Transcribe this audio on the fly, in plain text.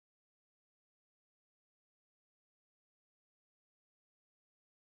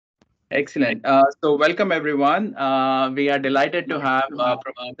Excellent. So welcome everyone. We are delighted to have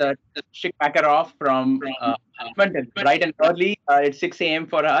Professor Schick-Makaroff from Edmonton, bright and early. It's 6 a.m.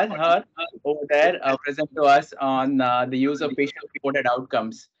 for her over there, present to us on the use of patient-reported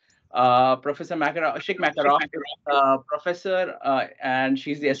outcomes. Professor Schick-Makaroff is a professor, and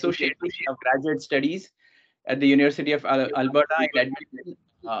she's the Associate Dean of Graduate Studies at the University of Alberta in Edmonton.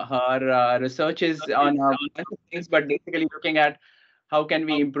 Her research is on a bunch of things, but basically looking at how can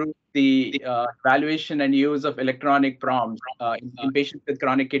we improve the evaluation and use of electronic prompts in patients with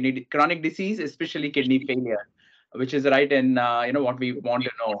chronic disease, especially kidney failure, which is right in what we want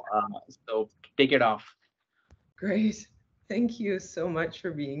to know. So take it off. Great. Thank you so much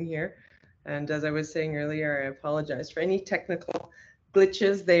for being here. And as I was saying earlier, I apologize for any technical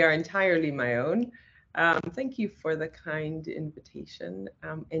glitches. They are entirely my own. Thank you for the kind invitation.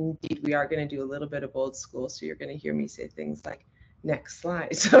 Indeed, we are going to do a little bit of old school, so you're going to hear me say things like, next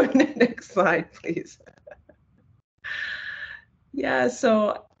slide. So next slide, please. Yeah,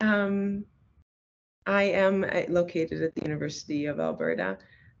 so I am located at the University of Alberta,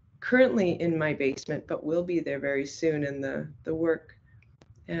 currently in my basement, but will be there very soon. And the work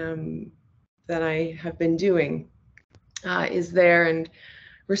that I have been doing is there, and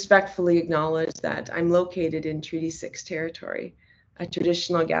respectfully acknowledge that I'm located in Treaty 6 territory, a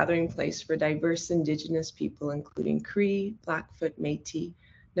traditional gathering place for diverse Indigenous people, including Cree, Blackfoot, Métis,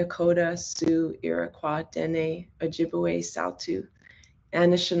 Nakota, Sioux, Iroquois, Dene, Ojibwe, Saulteaux,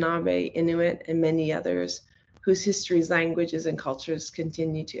 Anishinaabe, Inuit, and many others, whose histories, languages, and cultures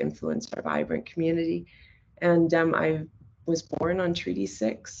continue to influence our vibrant community. And I was born on Treaty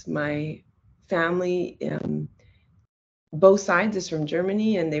 6. My family, both sides, is from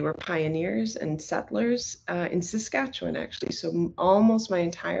Germany, and they were pioneers and settlers in Saskatchewan, actually. So almost my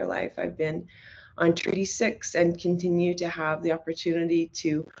entire life I've been on Treaty 6 and continue to have the opportunity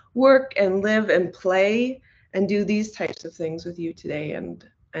to work and live and play and do these types of things with you today, and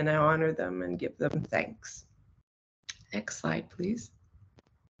I honor them and give them thanks. Next slide, please.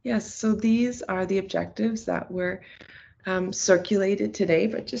 Yes, so these are the objectives that were circulated today,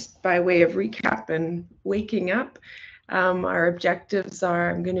 but just by way of recap and waking up, our objectives are,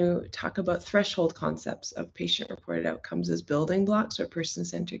 I'm going to talk about threshold concepts of patient-reported outcomes as building blocks for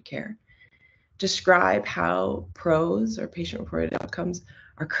person-centered care, describe how PROs, or patient-reported outcomes,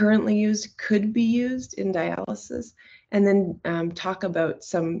 are currently used, could be used in dialysis, and then talk about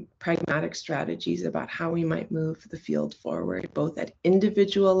some pragmatic strategies about how we might move the field forward, both at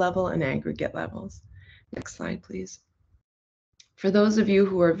individual level and aggregate levels. Next slide, please. For those of you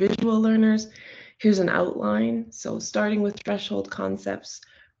who are visual learners, here's an outline. So starting with threshold concepts,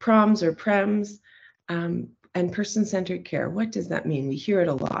 PROMs or PREMs, and person-centered care. What does that mean? We hear it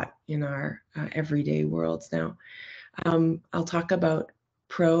a lot in our everyday worlds now. I'll talk about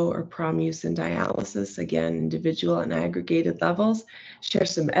PRO or PROM use in dialysis, again, individual and aggregated levels, share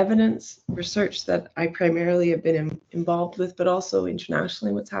some evidence, research that I primarily have been involved with, but also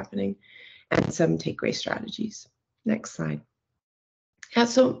internationally what's happening, and some takeaway strategies. Next slide. Yeah,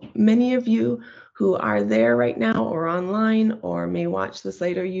 so many of you who are there right now or online or may watch this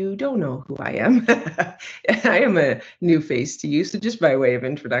later, you don't know who I am. I am a new face to you, so just by way of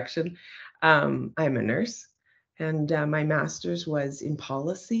introduction, I'm a nurse, and my master's was in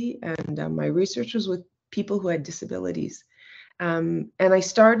policy, and my research was with people who had disabilities. And I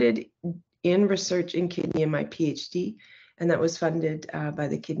started in research in kidney in my PhD, and that was funded by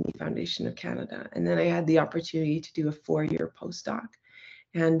the Kidney Foundation of Canada. And then I had the opportunity to do a 4-year postdoc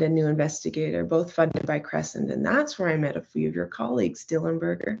and a new investigator, both funded by Crescent. And that's where I met a few of your colleagues, Dylan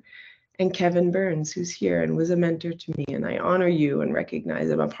Berger and Kevin Burns, who's here and was a mentor to me. And I honor you and recognize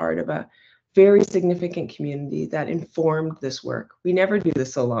I'm a part of a very significant community that informed this work. We never do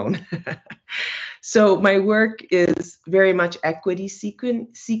this alone. So my work is very much equity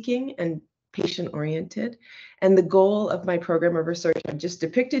seeking and patient-oriented. And the goal of my program of research I've just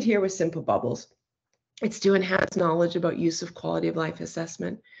depicted here with simple bubbles. It's to enhance knowledge about use of quality of life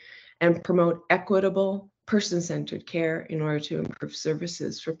assessment and promote equitable, person-centered care in order to improve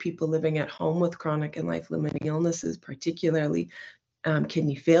services for people living at home with chronic and life-limiting illnesses, particularly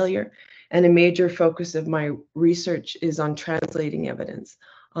kidney failure. And a major focus of my research is on translating evidence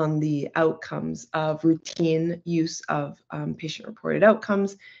on the outcomes of routine use of patient-reported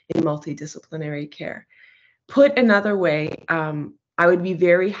outcomes in multidisciplinary care. Put another way, I would be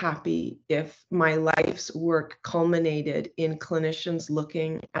very happy if my life's work culminated in clinicians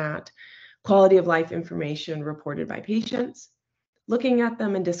looking at quality of life information reported by patients, looking at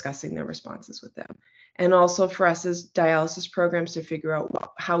them and discussing their responses with them. And also for us as dialysis programs to figure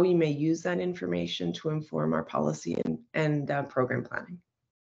out how we may use that information to inform our policy and program planning.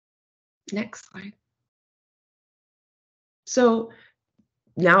 Next slide. So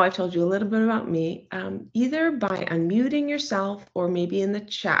now I've told you a little bit about me, either by unmuting yourself or maybe in the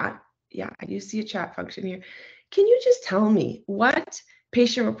chat. Yeah, I do see a chat function here. Can you just tell me what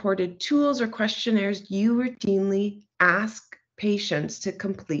patient-reported tools or questionnaires you routinely ask patients to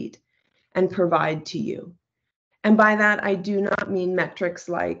complete and provide to you? And by that, I do not mean metrics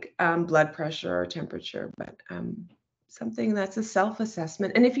like blood pressure or temperature, but something that's a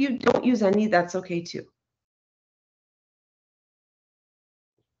self-assessment. And if you don't use any, that's okay too.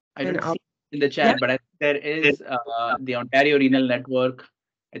 I don't And see in the chat, yeah. but I think there is the Ontario Renal Network.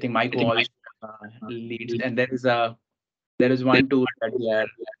 I think Mike Walsh leads, and there is one tool that we are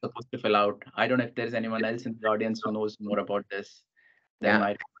supposed to fill out. I don't know if there's anyone else in the audience who knows more about this than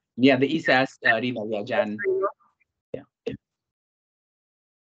my. Yeah, the ESAS-renal. Yeah, Jan. Yeah.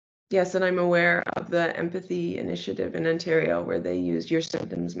 Yes, and I'm aware of the empathy initiative in Ontario where they use Your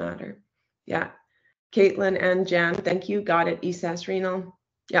Symptoms Matter. Yeah. Caitlin and Jan, thank you. Got it. ESAS-renal.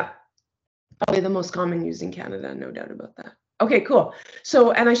 Yeah. Probably the most common used in Canada, no doubt about that. Okay, cool.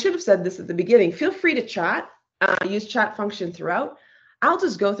 So, and I should have said this at the beginning, feel free to chat, use chat function throughout. I'll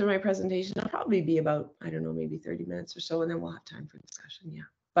just go through my presentation. It'll probably be about, I don't know, maybe 30 minutes or so, and then we'll have time for discussion. Yeah.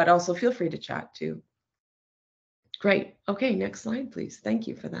 But also feel free to chat too. Great. Okay, next slide, please. Thank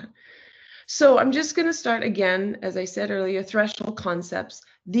you for that. So I'm just going to start again, as I said earlier, threshold concepts.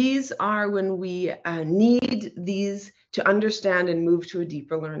 These are when we need these to understand and move to a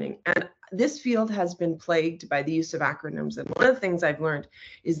deeper learning. And this field has been plagued by the use of acronyms. And one of the things I've learned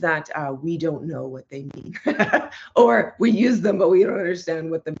is that we don't know what they mean. Or we use them, but we don't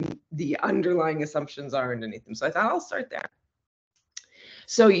understand what the underlying assumptions are underneath them. So I thought I'll start there.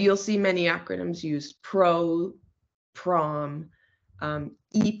 So you'll see many acronyms used: PRO, PROM,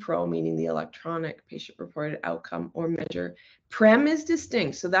 ePRO, meaning the electronic patient-reported outcome or measure. PREM is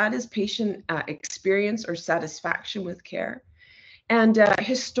distinct, so that is patient experience or satisfaction with care. And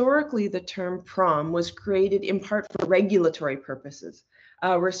historically, the term PROM was created in part for regulatory purposes,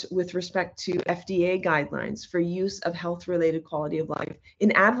 with respect to FDA guidelines for use of health-related quality of life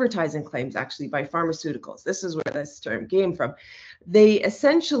in advertising claims, actually, by pharmaceuticals. This is where this term came from. They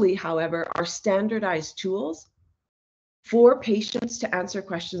essentially, however, are standardized tools for patients to answer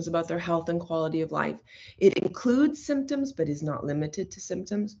questions about their health and quality of life. It includes symptoms, but is not limited to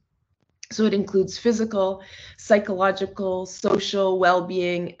symptoms. So it includes physical, psychological, social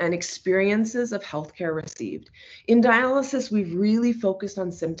well-being, and experiences of healthcare received. In dialysis, we've really focused on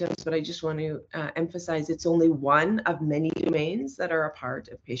symptoms, but I just want to emphasize it's only one of many domains that are a part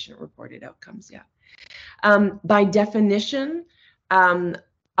of patient-reported outcomes. Yeah. By definition,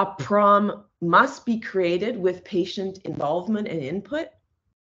 a PROM must be created with patient involvement and input.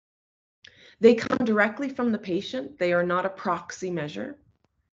 They come directly from the patient. They are not a proxy measure.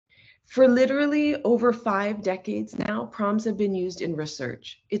 For literally over 5 decades now, PROMs have been used in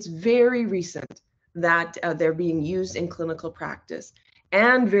research. It's very recent that they're being used in clinical practice,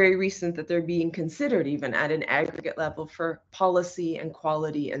 and very recent that they're being considered even at an aggregate level for policy and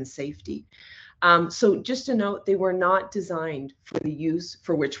quality and safety. So just to note, they were not designed for the use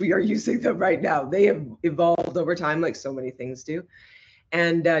for which we are using them right now. They have evolved over time, like so many things do.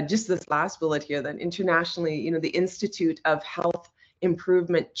 And just this last bullet here, then internationally, the Institute of Health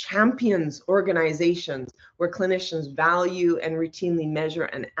Improvement champions organizations where clinicians value and routinely measure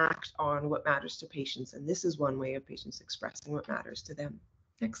and act on what matters to patients. And this is one way of patients expressing what matters to them.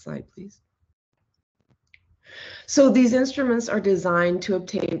 Next slide, please. So these instruments are designed to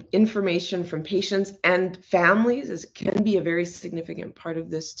obtain information from patients and families, as it can be a very significant part of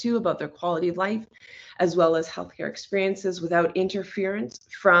this too, about their quality of life, as well as healthcare experiences without interference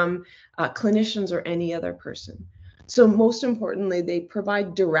from clinicians or any other person. So most importantly, they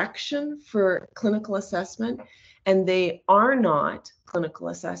provide direction for clinical assessment, and they are not clinical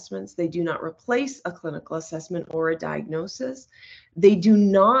assessments. They do not replace a clinical assessment or a diagnosis. They do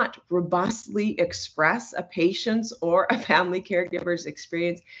not robustly express a patient's or a family caregiver's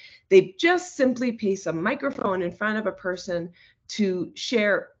experience. They just simply place a microphone in front of a person to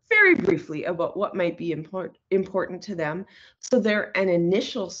share very briefly about what might be important to them. So they're an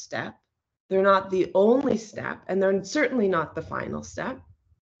initial step. They're not the only step, and they're certainly not the final step.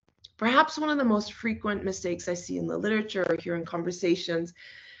 Perhaps one of the most frequent mistakes I see in the literature or here in conversations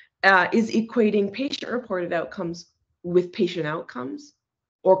is equating patient-reported outcomes with patient outcomes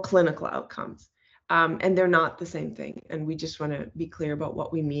or clinical outcomes. And they're not the same thing. And we just want to be clear about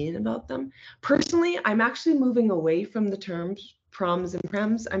what we mean about them. Personally, I'm actually moving away from the terms PROMs and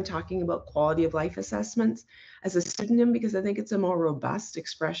PREMs. I'm talking about quality of life assessments as a pseudonym because I think it's a more robust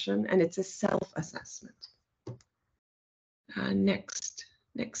expression and it's a self-assessment. Next.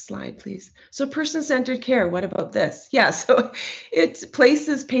 Next slide, please. So person-centered care, what about this? Yeah, so it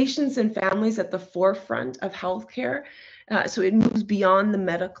places patients and families at the forefront of healthcare. So it moves beyond the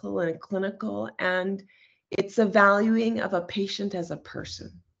medical and clinical, and it's a valuing of a patient as a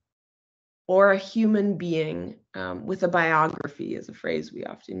person or a human being with a biography is a phrase we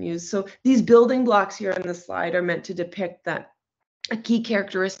often use. So these building blocks here on the slide are meant to depict that a key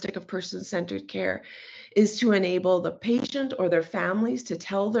characteristic of person-centered care is to enable the patient or their families to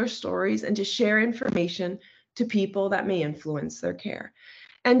tell their stories and to share information to people that may influence their care.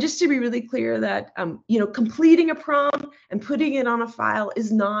 And just to be really clear that, completing a prom and putting it on a file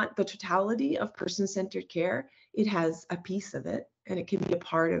is not the totality of person-centered care. It has a piece of it, and it can be a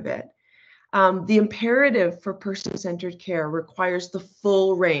part of it. The imperative for person-centered care requires the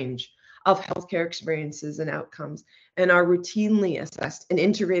full range of healthcare experiences and outcomes, and are routinely assessed and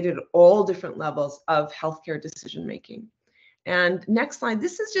integrated at all different levels of healthcare decision-making. And next slide,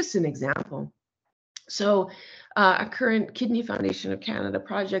 this is just an example. So a current Kidney Foundation of Canada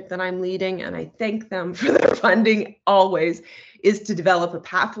project that I'm leading, and I thank them for their funding always, is to develop a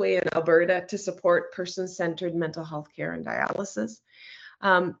pathway in Alberta to support person-centered mental health care and dialysis.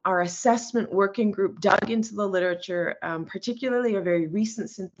 Our assessment working group dug into the literature, particularly a very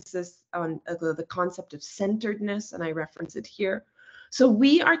recent synthesis on the concept of centeredness, and I reference it here. So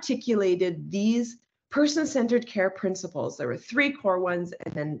we articulated these person-centered care principles. There were 3 core ones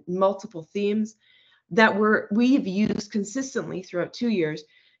and then multiple themes that we've used consistently throughout 2 years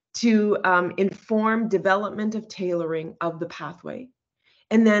to inform development of tailoring of the pathway.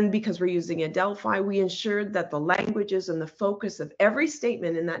 And then because we're using a Delphi, we ensured that the languages and the focus of every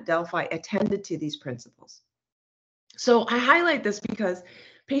statement in that Delphi attended to these principles. So I highlight this because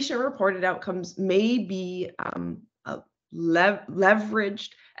patient-reported outcomes may be leveraged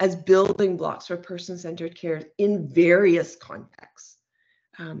as building blocks for person-centered care in various contexts,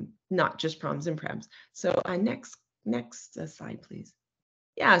 not just proms and prems. So next slide, please.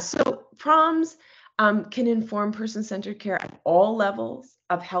 Yeah, so proms can inform person-centered care at all levels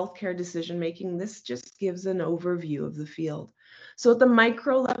of healthcare decision-making. This just gives an overview of the field. So at the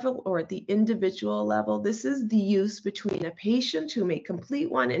micro level or at the individual level, this is the use between a patient who may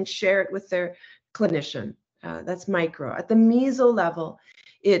complete one and share it with their clinician. That's micro. At the meso level,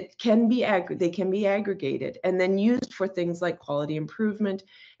 it can be they can be aggregated and then used for things like quality improvement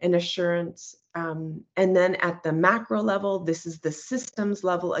and assurance. And then at the macro level, this is the systems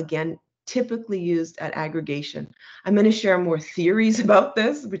level, again, typically used at aggregation. I'm going to share more theories about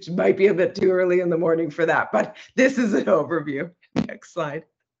this, which might be a bit too early in the morning for that, but this is an overview. Next slide.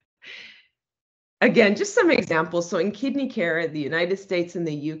 Again, just some examples. So in kidney care, the United States and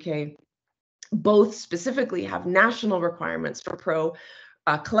the UK both specifically have national requirements for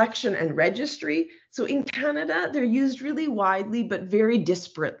collection and registry. So in Canada, they're used really widely, but very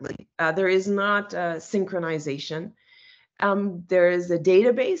disparately. There is not synchronization. There is a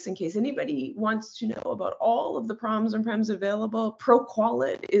database in case anybody wants to know about all of the proms and prems available.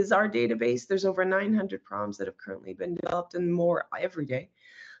 ProQualid is our database. There's over 900 proms that have currently been developed and more every day.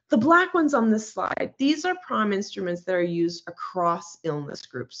 The black ones on this slide, these are prom instruments that are used across illness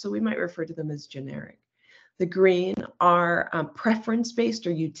groups. So we might refer to them as generic. The green are preference-based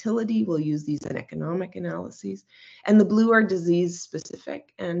or utility. We'll use these in economic analyses. And the blue are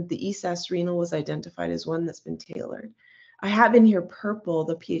disease-specific. And the ESAS-renal was identified as one that's been tailored. I have in here purple,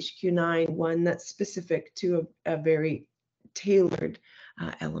 the PHQ-9, one that's specific to a very tailored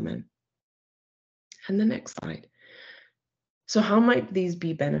element. And the next slide. So how might these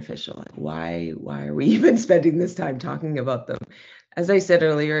be beneficial? Why are we even spending this time talking about them? As I said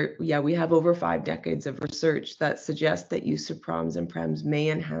earlier, yeah, we have over 5 decades of research that suggests that use of proms and prems may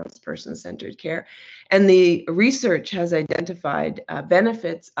enhance person-centered care. And the research has identified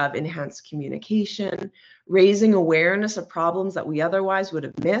benefits of enhanced communication, raising awareness of problems that we otherwise would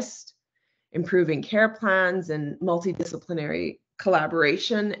have missed, improving care plans and multidisciplinary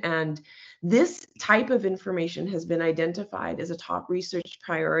collaboration. And this type of information has been identified as a top research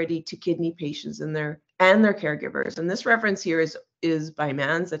priority to kidney patients and their caregivers. And this reference here is by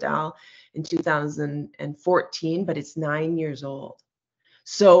Mans et al. In 2014, but it's 9 years old.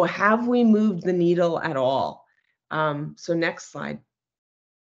 So have we moved the needle at all? So next slide.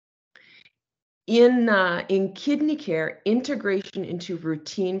 In kidney care, integration into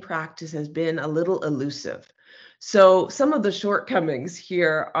routine practice has been a little elusive. So some of the shortcomings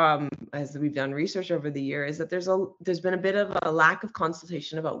here, as we've done research over the year, is that there's been a bit of a lack of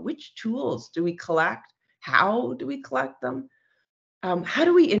consultation about which tools do we collect, how do we collect them, how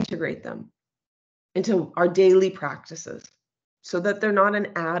do we integrate them into our daily practices so that they're not an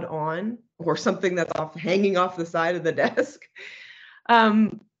add-on or something that's hanging off the side of the desk.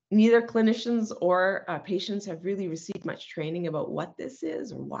 Neither clinicians or patients have really received much training about what this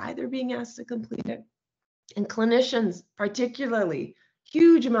is or why they're being asked to complete it. And clinicians, particularly,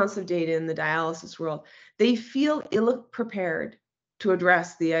 huge amounts of data in the dialysis world, they feel ill-prepared to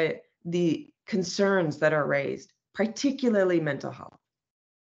address the concerns that are raised, particularly mental health.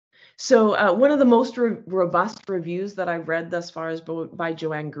 So one of the most robust reviews that I've read thus far is by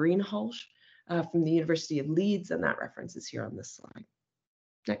Joanne Greenhalgh from the University of Leeds, and that reference is here on this slide.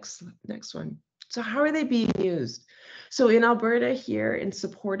 Next one. So how are they being used? So in Alberta here, in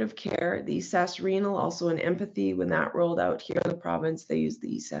supportive care, the ESAS-renal, also in empathy, when that rolled out here in the province, they used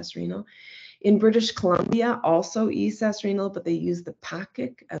the ESAS-renal. In British Columbia, also ESAS-renal, but they use the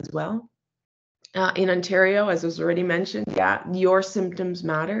PACIC as well. In Ontario, as was already mentioned, yeah, your symptoms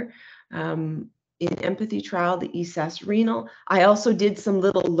matter. In empathy trial, the ESAS-renal. I also did some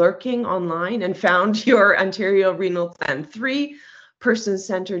little lurking online and found your Ontario Renal Plan 3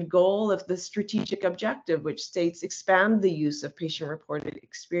 person-centered goal of the strategic objective, which states expand the use of patient-reported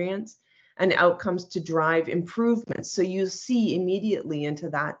experience and outcomes to drive improvements. So you see immediately into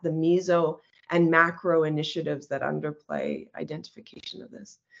that the meso and macro initiatives that underplay identification of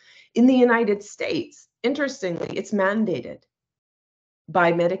this. In the United States, interestingly, it's mandated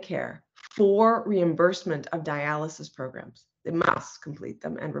by Medicare for reimbursement of dialysis programs. They must complete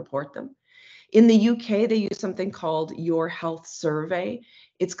them and report them. In the UK, they use something called Your Health Survey.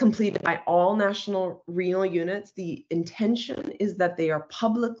 It's completed by all national renal units. The intention is that they are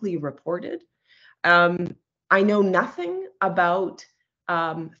publicly reported. I know nothing about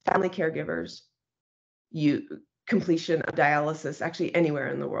family caregivers completion of dialysis actually anywhere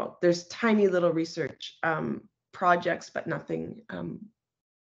in the world. There's tiny little research projects, but nothing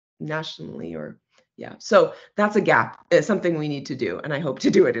nationally or yeah. So that's a gap. It's something we need to do, and I hope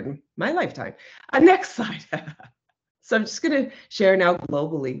to do it in my lifetime. Next slide. So I'm just going to share now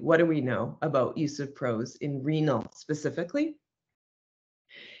globally. What do we know about use of PROs in renal specifically?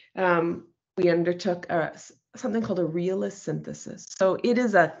 We undertook something called a realist synthesis. So it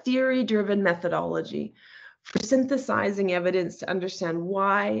is a theory-driven methodology for synthesizing evidence to understand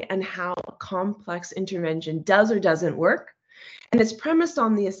why and how a complex intervention does or doesn't work. And it's premised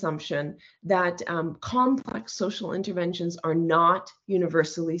on the assumption that complex social interventions are not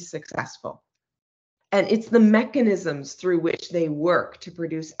universally successful. And it's the mechanisms through which they work to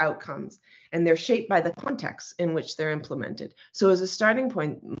produce outcomes, and they're shaped by the context in which they're implemented. So as a starting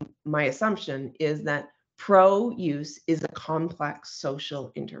point, my assumption is that PRO use is a complex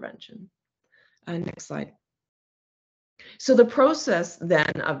social intervention. Next slide. So the process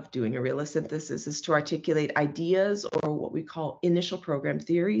then of doing a realist synthesis is to articulate ideas, or what we call initial program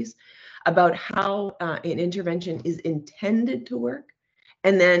theories, about how an intervention is intended to work.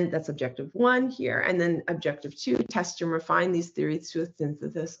 And then that's objective 1 here. And then objective 2, test and refine these theories to a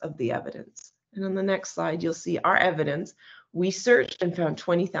synthesis of the evidence. And on the next slide, you'll see our evidence. We searched and found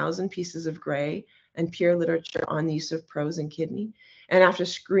 20,000 pieces of gray and peer literature on the use of PROs in kidney. And after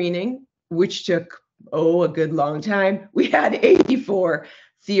screening, which took a good long time, we had 84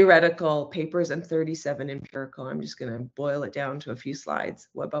 theoretical papers and 37 empirical. I'm just going to boil it down to a few slides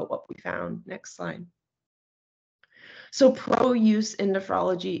about what we found. Next slide. So PRO use in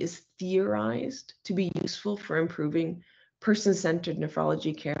nephrology is theorized to be useful for improving person-centered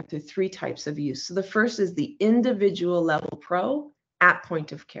nephrology care through 3 types of use. So the first is the individual level PRO at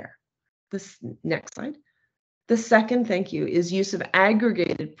point of care. This next slide. The second, thank you, is use of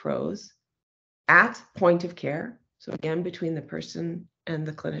aggregated PROs at point of care. So again, between the person and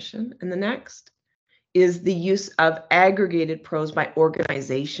the clinician. And the next is the use of aggregated PROs by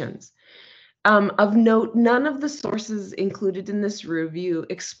organizations. Of note, none of the sources included in this review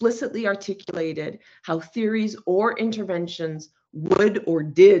explicitly articulated how theories or interventions would or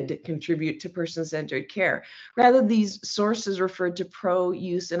did contribute to person-centered care. Rather, these sources referred to PRO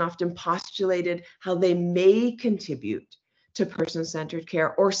use and often postulated how they may contribute to person-centered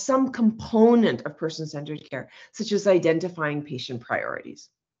care or some component of person-centered care, such as identifying patient priorities.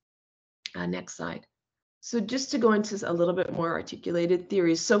 Next slide. So just to go into a little bit more articulated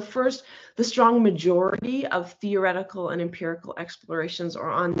theories. So first, the strong majority of theoretical and empirical explorations are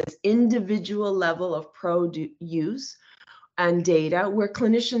on this individual level of PRO use and data, where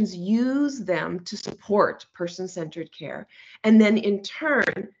clinicians use them to support person-centered care. And then in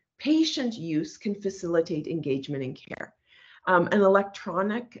turn, patient use can facilitate engagement in care. An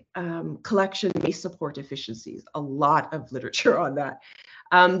electronic collection may support efficiencies. A lot of literature on that.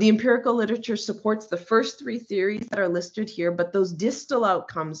 The empirical literature supports the first 3 theories that are listed here, but those distal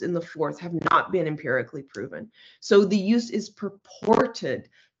outcomes in the 4th have not been empirically proven. So the use is purported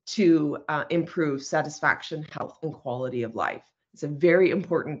to improve satisfaction, health, and quality of life. It's a very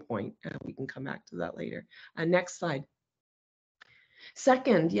important point. We can come back to that later. Next slide.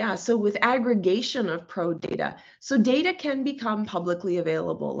 Second, yeah, so with aggregation of PRO data, so data can become publicly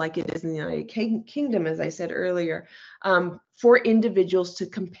available like it is in the United Kingdom, as I said earlier, for individuals to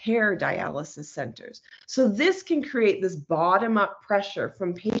compare dialysis centers. So this can create this bottom-up pressure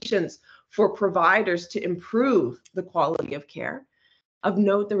from patients for providers to improve the quality of care. Of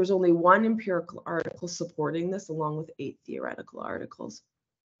note, there was only one empirical article supporting this, along with 8 theoretical articles.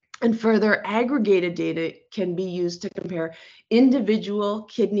 And further, aggregated data can be used to compare individual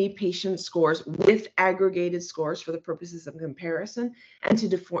kidney patient scores with aggregated scores for the purposes of comparison and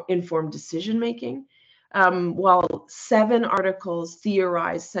to inform decision-making. While 7 articles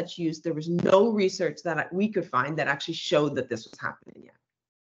theorized such use, there was no research that we could find that actually showed that this was happening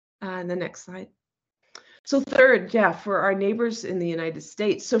yet. The next slide. So third, yeah, for our neighbors in the United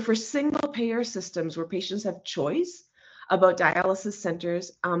States, so for single payer systems where patients have choice about dialysis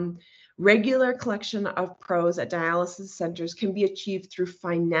centers, regular collection of PROs at dialysis centers can be achieved through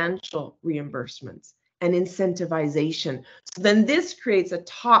financial reimbursements and incentivization. So then this creates a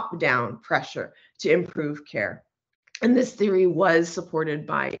top-down pressure to improve care. And this theory was supported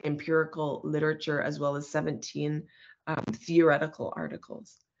by empirical literature as well as 17 theoretical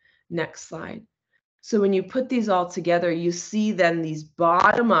articles. Next slide. So when you put these all together, you see then these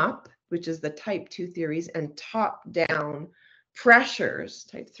bottom-up, which is the type 2 theories, and top-down pressures,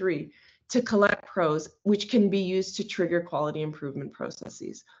 type 3, to collect PROs, which can be used to trigger quality improvement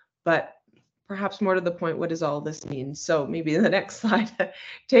processes. But perhaps more to the point, what does all this mean? So maybe the next slide,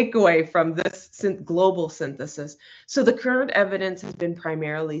 takeaway from this global synthesis. So the current evidence has been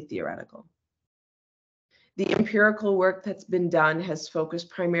primarily theoretical. The empirical work that's been done has focused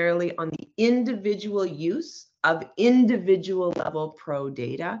primarily on the individual use of individual level PRO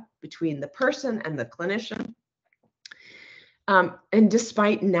data between the person and the clinician. And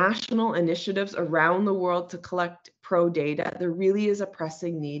despite national initiatives around the world to collect PRO data, there really is a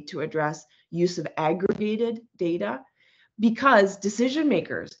pressing need to address use of aggregated data because decision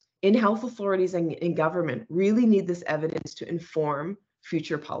makers in health authorities and in government really need this evidence to inform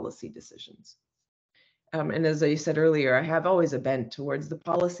future policy decisions. And as I said earlier, I have always a bent towards the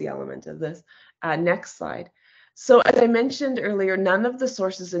policy element of this. Next slide. So as I mentioned earlier, none of the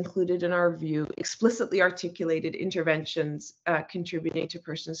sources included in our review explicitly articulated interventions contributing to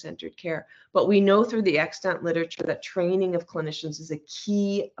person-centered care. But we know through the extant literature that training of clinicians is a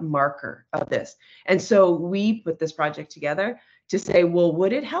key marker of this. And so we put this project together to say, well,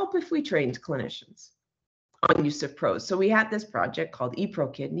 would it help if we trained clinicians on use of PROs? So we had this project called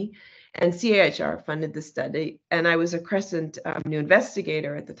ePRO Kidney, and CAHR funded the study, and I was a Crescent new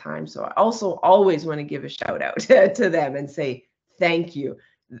investigator at the time, so I also always want to give a shout out to them and say thank you.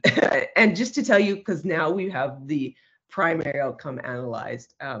 And just to tell you, because now we have the primary outcome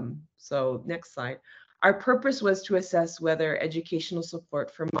analyzed. So next slide. Our purpose was to assess whether educational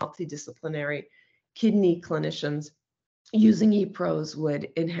support for multidisciplinary kidney clinicians using ePROs would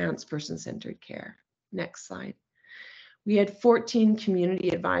enhance person-centered care. Next slide. We had 14 community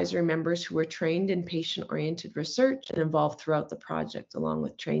advisory members who were trained in patient-oriented research and involved throughout the project, along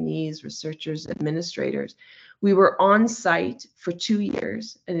with trainees, researchers, administrators. We were on site for 2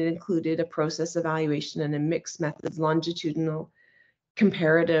 years, and it included a process evaluation and a mixed methods longitudinal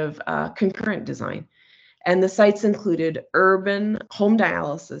comparative concurrent design. And the sites included urban home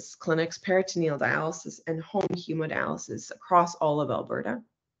dialysis clinics, peritoneal dialysis, and home hemodialysis across all of Alberta.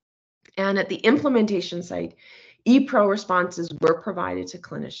 And at the implementation site, ePRO responses were provided to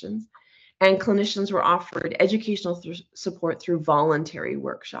clinicians, and clinicians were offered educational support through voluntary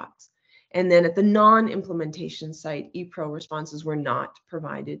workshops. And then at the non-implementation site, ePRO responses were not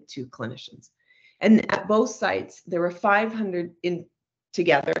provided to clinicians. And at both sites, there were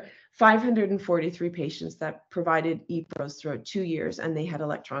 543 patients that provided ePROs throughout 2 years, and they had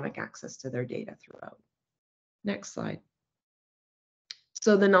electronic access to their data throughout. Next slide.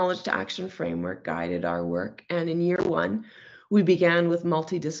 So the knowledge to action framework guided our work. And in year 1, we began with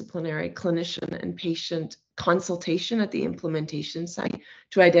multidisciplinary clinician and patient consultation at the implementation site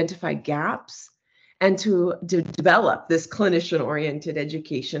to identify gaps and to develop this clinician-oriented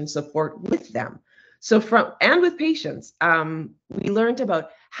education support with them. So with patients, we learned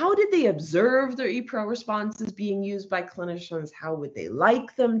about how did they observe their ePRO responses being used by clinicians? How would they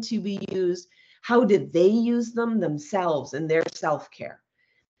like them to be used? How did they use them themselves in their self-care?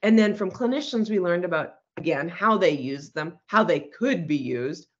 And then from clinicians, we learned about, again, how they used them, how they could be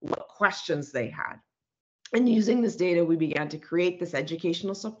used, what questions they had. And using this data, we began to create this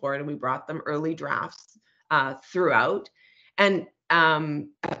educational support, and we brought them early drafts throughout. And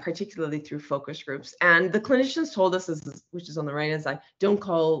particularly through focus groups. And the clinicians told us, which is on the right-hand side, don't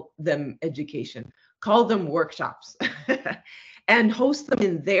call them education, call them workshops and host them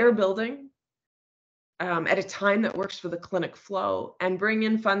in their building at a time that works for the clinic flow, and bring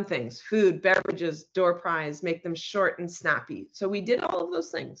in fun things, food, beverages, door prize, make them short and snappy. So we did all of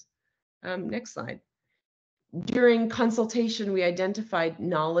those things. Next slide. During consultation, we identified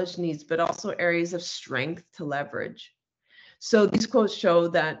knowledge needs, but also areas of strength to leverage. So these quotes show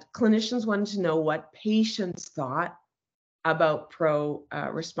that clinicians wanted to know what patients thought about PRO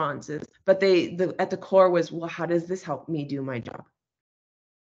responses, but at the core was, well, how does this help me do my job?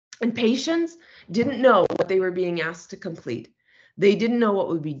 And patients didn't know what they were being asked to complete. They didn't know what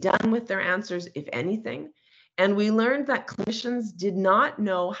would be done with their answers, if anything. And we learned that clinicians did not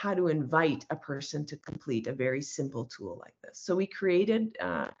know how to invite a person to complete a very simple tool like this. So we created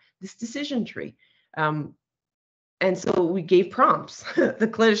this decision tree. And so we gave prompts.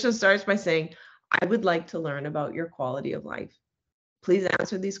 The clinician starts by saying, I would like to learn about your quality of life. Please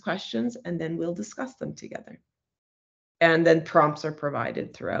answer these questions, and then we'll discuss them together. And then prompts are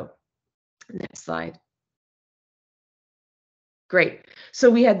provided throughout. Next slide. Great. So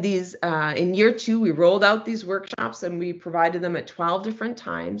we had these in year 2, we rolled out these workshops and we provided them at 12 different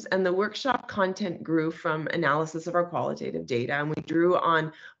times. And the workshop content grew from analysis of our qualitative data. And we drew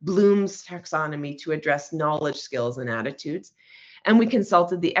on Bloom's taxonomy to address knowledge, skills, and attitudes. And we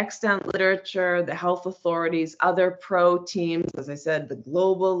consulted the extant literature, the health authorities, other PRO teams, as I said, the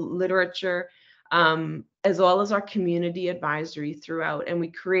global literature, as well as our community advisory throughout. And we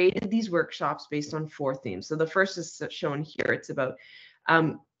created these workshops based on 4 themes. So the first is shown here. It's about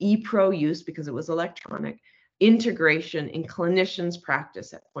ePRO use, because it was electronic, integration in clinicians'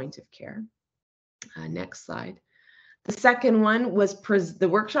 practice at point of care. Next slide. The second one was the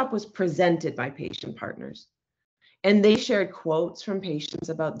workshop was presented by patient partners. And they shared quotes from patients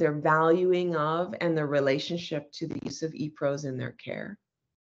about their valuing of and their relationship to the use of ePROs in their care.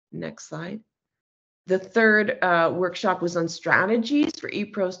 Next slide. The third workshop was on strategies for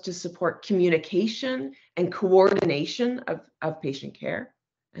ePROs to support communication and coordination of patient care.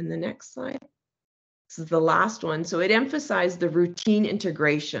 And the next slide. This is the last one. So it emphasized the routine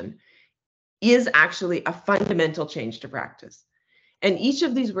integration is actually a fundamental change to practice. And each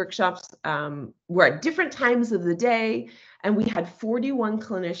of these workshops were at different times of the day, and we had 41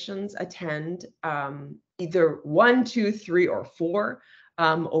 clinicians attend, either 1, 2, 3, or 4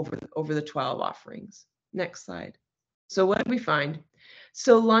 over the 12 offerings. Next slide. So what did we find?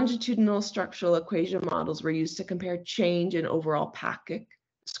 So longitudinal structural equation models were used to compare change in overall PACIC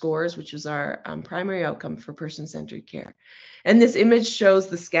scores, which is our primary outcome for person-centered care. And this image shows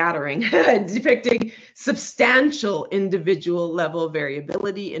the scattering, depicting substantial individual level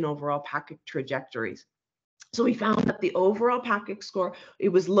variability in overall PACIC trajectories. So we found that the overall PACIC score, it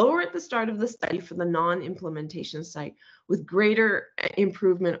was lower at the start of the study for the non-implementation site, with greater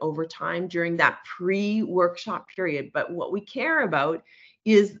improvement over time during that pre-workshop period. But what we care about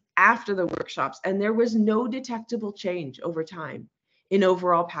is after the workshops, and there was no detectable change over time in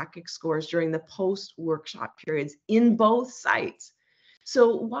overall PACIC scores during the post-workshop periods in both sites.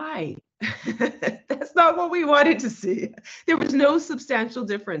 So why? That's not what we wanted to see. There was no substantial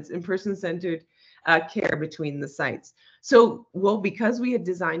difference in person-centered care between the sites. So, well, because we had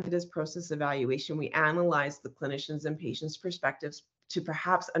designed it as process evaluation, we analyzed the clinicians' and patients' perspectives to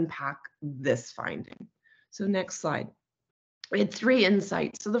perhaps unpack this finding. So next slide. We had 3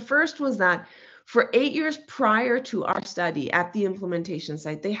 insights. So the first was that for 8 years prior to our study at the implementation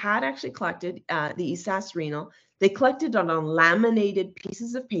site, they had actually collected the ESAS-renal. They collected it on laminated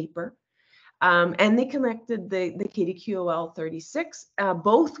pieces of paper, and they collected the KDQOL 36.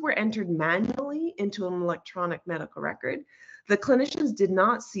 Both were entered manually into an electronic medical record. The clinicians did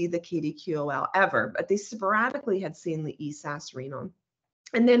not see the KDQOL ever, but they sporadically had seen the ESAS-renal.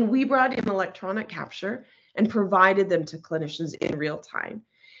 And then we brought in electronic capture and provided them to clinicians in real time.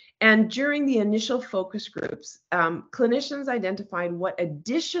 And during the initial focus groups, clinicians identified what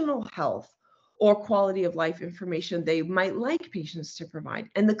additional health or quality of life information they might like patients to provide.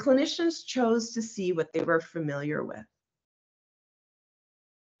 And the clinicians chose to see what they were familiar with.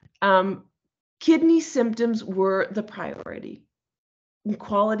 Kidney symptoms were the priority, and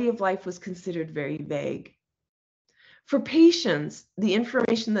quality of life was considered very vague. For patients, the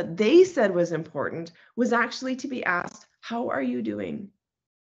information that they said was important was actually to be asked, how are you doing?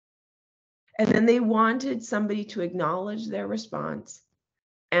 And then they wanted somebody to acknowledge their response,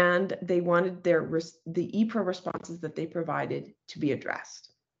 and they wanted the ePRO responses that they provided to be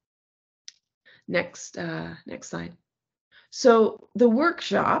addressed. Next slide. So the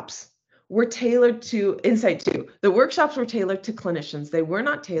workshops were tailored to, insight 2, the workshops were tailored to clinicians. They were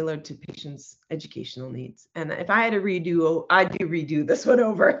not tailored to patients' educational needs. And if I had to redo, I'd redo this one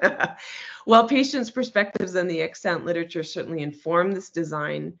over. While patients' perspectives and the extant literature certainly inform this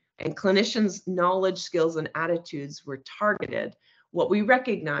design, and clinicians' knowledge, skills, and attitudes were targeted, what we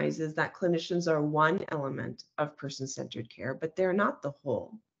recognize is that clinicians are one element of person-centered care, but they're not the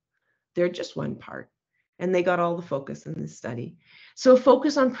whole. They're just one part. And they got all the focus in this study. So a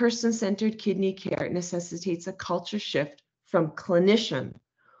focus on person-centered kidney care necessitates a culture shift from clinician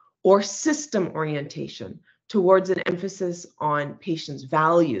or system orientation towards an emphasis on patients'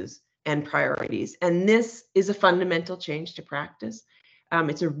 values and priorities. And this is a fundamental change to practice.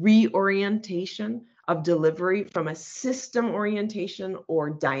 It's a reorientation of delivery from a system orientation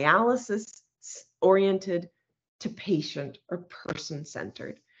or dialysis oriented to patient or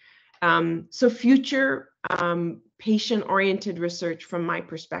person-centered. So future patient-oriented research, from my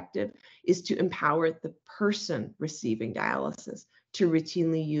perspective, is to empower the person receiving dialysis to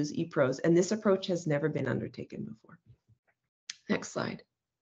routinely use ePROs. And this approach has never been undertaken before. Next slide.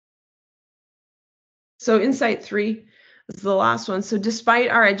 So insight 3 is the last one. So despite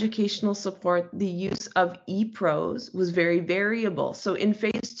our educational support, the use of ePROs was very variable. So in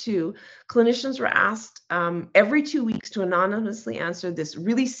phase 2, clinicians were asked every 2 weeks to anonymously answer this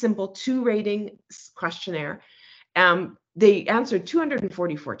really simple 2-rating questionnaire. They answered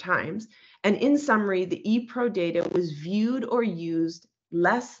 244 times. And in summary, the ePRO data was viewed or used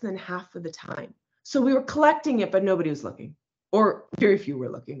less than half of the time. So we were collecting it, but nobody was looking, or very few were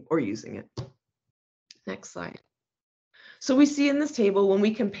looking or using it. Next slide. So we see in this table, when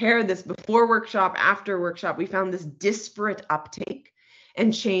we compare this before workshop, after workshop, we found this disparate uptake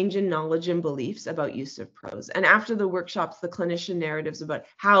and change in knowledge and beliefs about use of PROs. And after the workshops, the clinician narratives about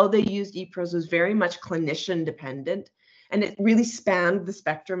how they used ePROs was very much clinician dependent, and it really spanned the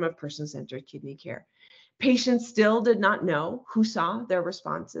spectrum of person-centered kidney care. Patients still did not know who saw their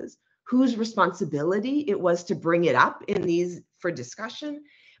responses, whose responsibility it was to bring it up in these for discussion,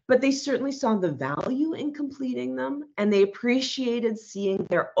 but they certainly saw the value in completing them, and they appreciated seeing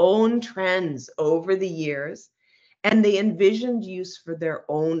their own trends over the years, and they envisioned use for their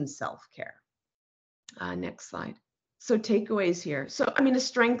own self-care. Next slide. So takeaways here. So, I mean, the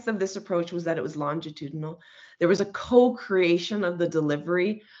strength of this approach was that it was longitudinal. There was a co-creation of the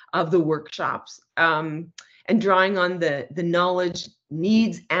delivery of the workshops, and drawing on the knowledge,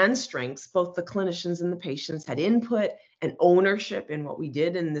 needs, and strengths. Both the clinicians and the patients had input and ownership in what we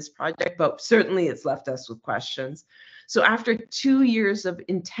did in this project, but certainly it's left us with questions. So after 2 years of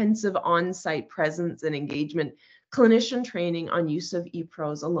intensive on-site presence and engagement, clinician training on use of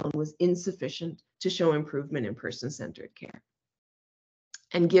ePROs alone was insufficient to show improvement in person-centered care.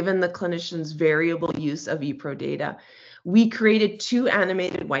 And given the clinicians' variable use of ePRO data, we created 2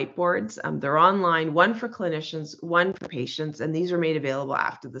 animated whiteboards. They're online, one for clinicians, one for patients, and these were made available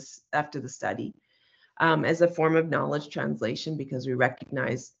after the study as a form of knowledge translation, because we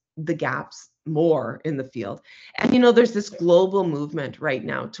recognize the gaps more in the field. And, you know, there's this global movement right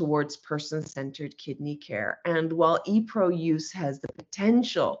now towards person-centered kidney care. And while ePRO use has the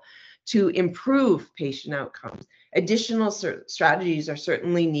potential to improve patient outcomes, additional strategies are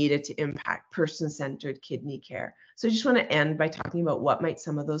certainly needed to impact person-centered kidney care. So I just want to end by talking about what might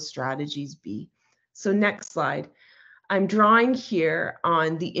some of those strategies be. So next slide. I'm drawing here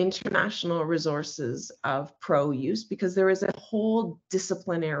on the international resources of PRO use, because there is a whole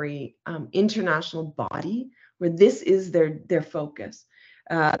disciplinary international body where this is their focus.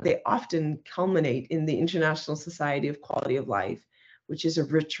 They often culminate in the International Society of Quality of Life, which is a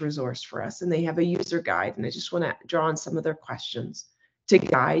rich resource for us. And they have a user guide, and I just want to draw on some of their questions to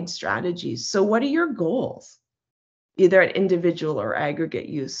guide strategies. So what are your goals? Either at individual or aggregate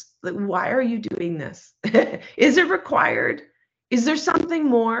use. Like, why are you doing this? Is it required? Is there something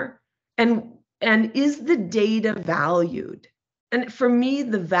more? And is the data valued? And for me,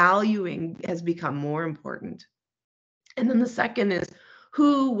 the valuing has become more important. And then the second is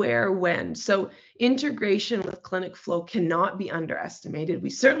who, where, when. So integration with clinic flow cannot be underestimated. We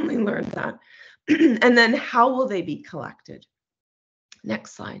certainly learned that. And then how will they be collected?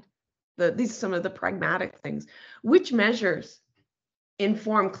 Next slide. These are some of the pragmatic things. Which measures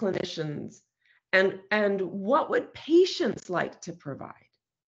inform clinicians, and what would patients like to provide?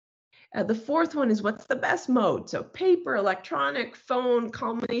 The fourth one is, what's the best mode? So paper, electronic, phone,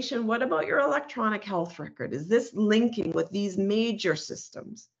 combination. What about your electronic health record? Is this linking with these major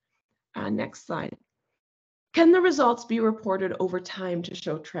systems? Next slide. Can the results be reported over time to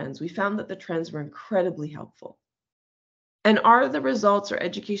show trends? We found that the trends were incredibly helpful. And are the results or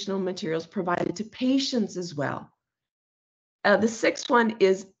educational materials provided to patients as well? The sixth one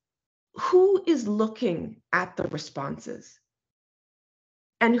is who is looking at the responses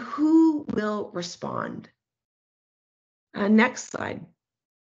and who will respond? Next slide.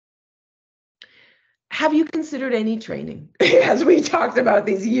 Have you considered any training? As we talked about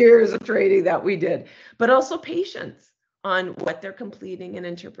these years of training that we did, but also patience on what they're completing and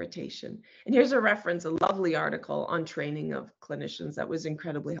interpretation. And here's a reference, a lovely article on training of clinicians that was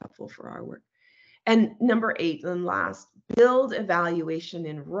incredibly helpful for our work. And number 8 and last, build evaluation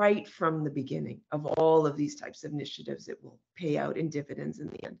in right from the beginning of all of these types of initiatives. It will pay out in dividends in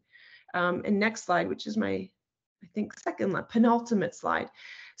the end. And next slide, which is my, I think, penultimate slide.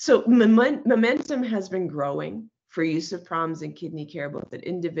 So momentum has been growing for use of PROMs in kidney care, both at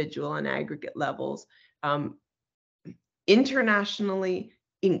individual and aggregate levels, internationally,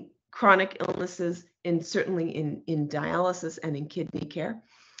 in chronic illnesses, and certainly in dialysis and in kidney care.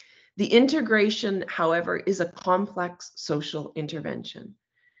 The integration, however, is a complex social intervention.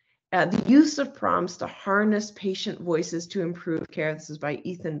 The use of PROMs to harness patient voices to improve care, this is by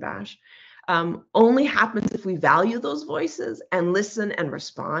Ethan Bash, only happens if we value those voices and listen and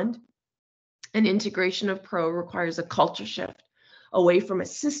respond. An integration of PRO requires a culture shift away from a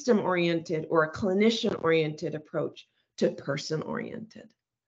system-oriented or a clinician-oriented approach to person-oriented.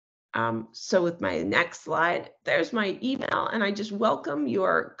 So with my next slide, there's my email, and I just welcome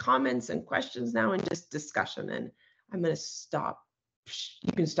your comments and questions now and just discussion. And I'm going to stop.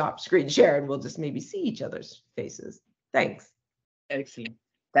 You can stop screen share and we'll just maybe see each other's faces. Thanks. Excellent.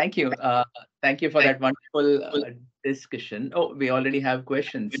 Thank you. Thank you for that wonderful discussion. Oh, we already have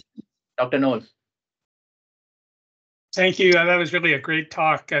questions. Dr. Noel. Thank you. That was really a great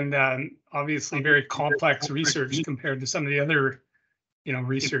talk, and obviously very complex research compared to some of the other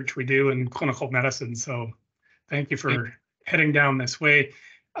research we do in clinical medicine. So thank you for heading down this way.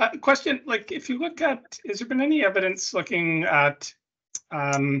 Question, like, if you look at, has there been any evidence looking at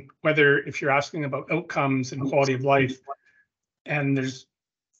whether, if you're asking about outcomes and quality of life, and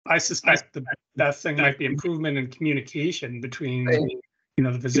I suspect the best thing might be improvement in communication between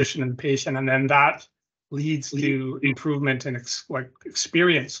the physician and the patient, and then that leads to improvement in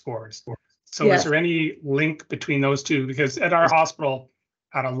experience scores. So yes. Is there any link between those two? Because at our hospital,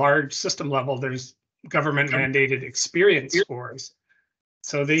 at a large system level, there's government mandated experience scores.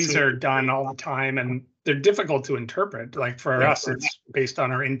 So these are done all the time, and they're difficult to interpret. Like for us, it's based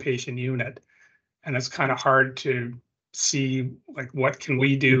on our inpatient unit, and it's kind of hard to see like what can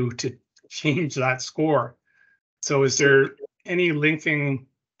we do to change that score. So is there any linking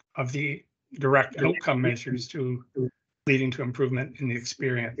of the direct outcome measures to leading to improvement in the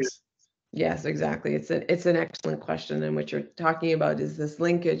experience? Yes, exactly. It's an excellent question, and what you're talking about is this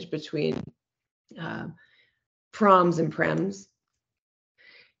linkage between PROMs and PREMs.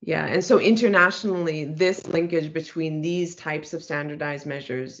 Yeah, and so internationally, this linkage between these types of standardized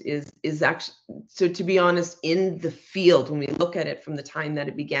measures is actually, so to be honest, in the field, when we look at it from the time that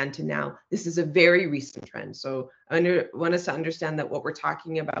it began to now, this is a very recent trend. So I want us to understand that what we're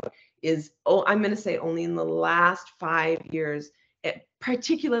talking about is, I'm going to say only in the last 5 years,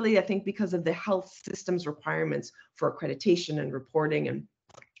 particularly, I think, because of the health system's requirements for accreditation and reporting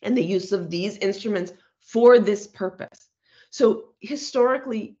and the use of these instruments for this purpose. So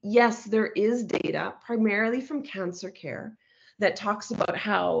historically, yes, there is data, primarily from cancer care, that talks about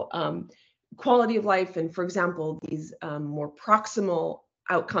how quality of life and, for example, these more proximal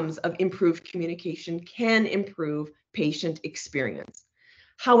outcomes of improved communication can improve patient experience.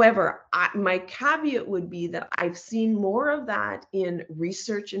 However, my caveat would be that I've seen more of that in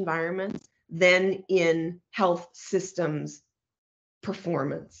research environments than in health systems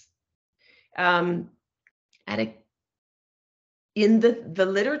performance. In the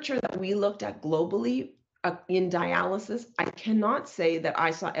literature that we looked at globally in dialysis, I cannot say that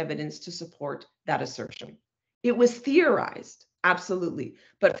I saw evidence to support that assertion. It was theorized, absolutely.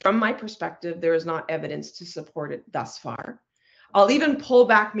 But from my perspective, there is not evidence to support it thus far. I'll even pull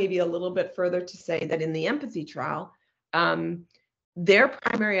back maybe a little bit further to say that in the empathy trial, their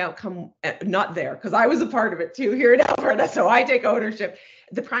primary outcome, not there, because I was a part of it too here in Alberta, so I take ownership.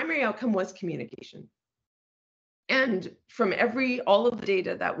 The primary outcome was communication. And from all of the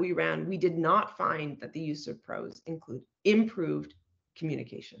data that we ran, we did not find that the use of PROs improved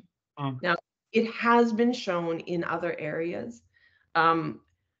communication. Now, it has been shown in other areas.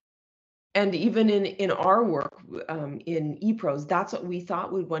 And even in our work in ePROs, that's what we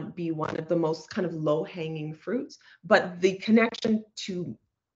thought would be one of the most kind of low-hanging fruits. But the connection to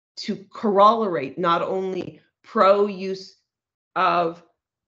corroborate not only PRO use of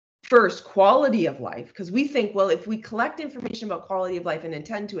first quality of life, because we think, well, if we collect information about quality of life and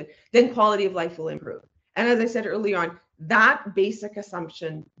attend to it, then quality of life will improve. And as I said earlier on, that basic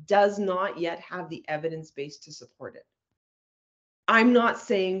assumption does not yet have the evidence base to support it. I'm not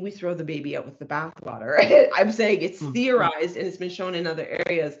saying we throw the baby out with the bathwater. Right? I'm saying it's theorized and it's been shown in other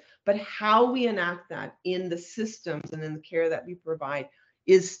areas, but how we enact that in the systems and in the care that we provide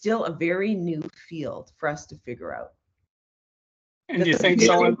is still a very new field for us to figure out. And do you think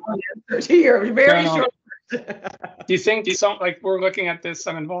someone very short? Do you think like we're looking at this?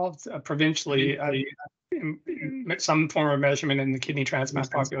 I'm involved provincially in some form of measurement in the kidney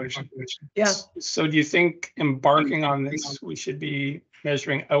transplant population. Yeah. So do you think embarking on this, we should be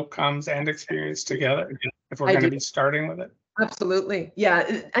measuring outcomes and experience together if we're going to be starting with it? Absolutely.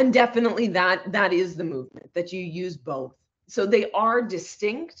 Yeah. And definitely that is the movement, that you use both. So they are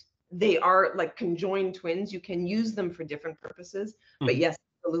distinct. They are like conjoined twins. You can use them for different purposes, but yes,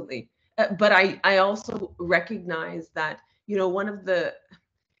 absolutely. But I also recognize that, you know, when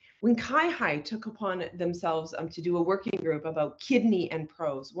CIHI took upon themselves to do a working group about kidney and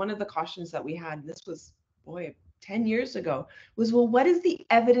PROs, one of the cautions that we had, and this was, 10 years ago, was, well, what is the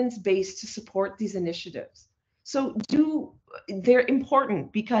evidence base to support these initiatives? So they're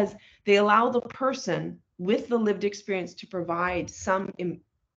important because they allow the person with the lived experience to provide some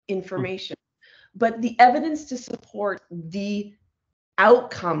information, but the evidence to support the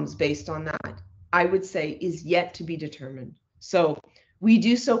outcomes based on that, I would say, is yet to be determined. So we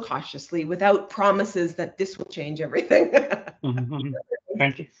do so cautiously without promises that this will change everything.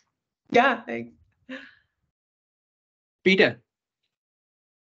 Thank you. Yeah, thanks. Peter.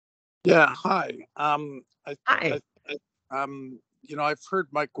 Yeah, hi. Hi. You know, I've heard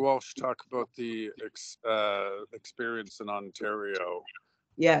Mike Walsh talk about the experience in Ontario.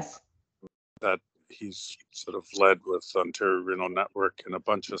 Yes. That he's sort of led with Ontario Renal Network and a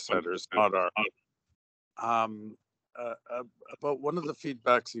bunch of centers, not our. About one of the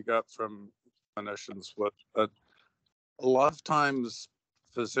feedbacks you got from clinicians was that a lot of times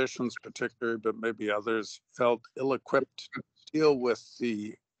physicians particularly, but maybe others, felt ill-equipped to deal with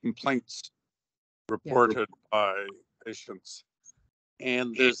the complaints reported by patients.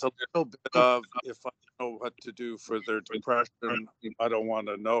 And there's a little bit of, if I know what to do for their depression, I don't want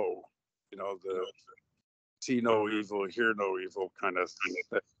to know, you know, the see no evil, hear no evil kind of thing.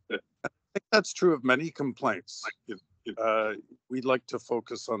 I think that's true of many complaints. We like to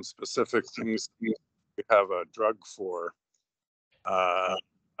focus on specific things we have a drug for. A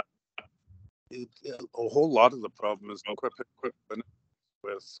whole lot of the problem is equipping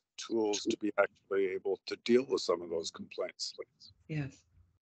with tools to be actually able to deal with some of those complaints. Yes.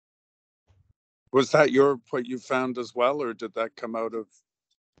 Was that what you found as well, or did that come out of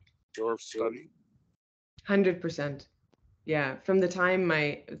your study? 100%. Yeah, from the time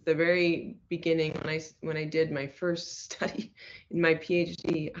the very beginning when I did my first study in my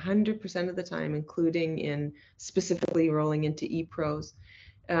PhD, 100% of the time, including in specifically rolling into ePROs,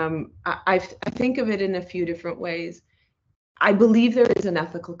 I think of it in a few different ways. I believe there is an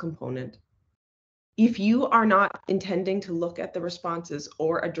ethical component. If you are not intending to look at the responses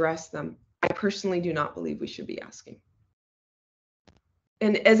or address them, I personally do not believe we should be asking.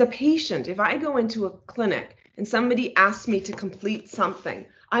 And as a patient, if I go into a clinic and somebody asks me to complete something,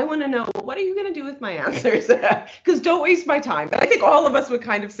 I want to know, what are you going to do with my answers? Because don't waste my time. But I think all of us would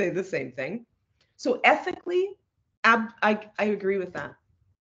kind of say the same thing. So ethically, I agree with that.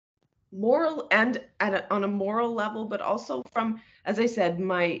 Moral and on a moral level, but also from, as I said,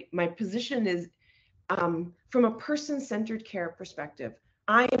 my position is from a person-centered care perspective.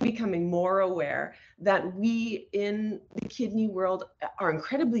 I am becoming more aware that we in the kidney world are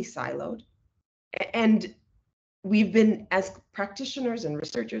incredibly siloed, and we've been, as practitioners and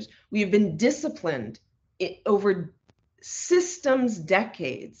researchers, we've been disciplined over systems,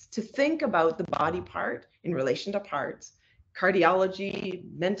 decades, to think about the body part in relation to parts. Cardiology,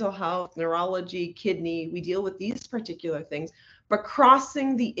 mental health, neurology, kidney, we deal with these particular things, but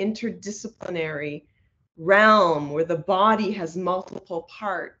crossing the interdisciplinary realm where the body has multiple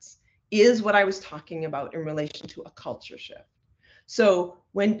parts is what I was talking about in relation to a culture shift. So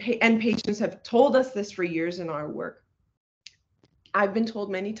when patients have told us this for years in our work, I've been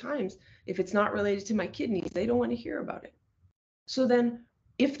told many times, if it's not related to my kidneys, they don't want to hear about it. So then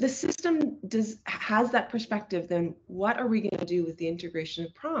if the system has that perspective, then what are we going to do with the integration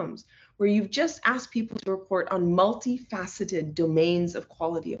of PROMs, where you've just asked people to report on multifaceted domains of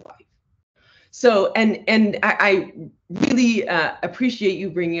quality of life? So, and I really appreciate you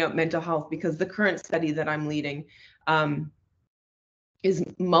bringing up mental health, because the current study that I'm leading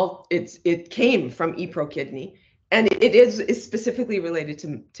it came from ePRO kidney, and it is specifically related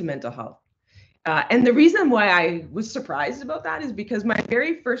to mental health. And the reason why I was surprised about that is because my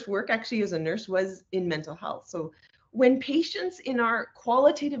very first work actually as a nurse was in mental health. So when patients in our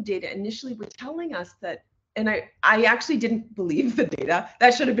qualitative data initially were telling us that, and I actually didn't believe the data,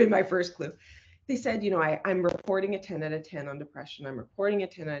 that should have been my first clue. They said, you know, I'm reporting a 10 out of 10 on depression. I'm reporting a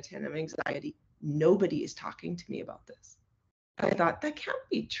 10 out of 10 on anxiety. Nobody is talking to me about this. I thought, that can't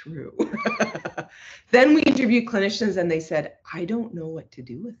be true. Then we interviewed clinicians and they said, I don't know what to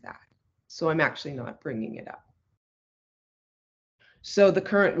do with that. So I'm actually not bringing it up. So the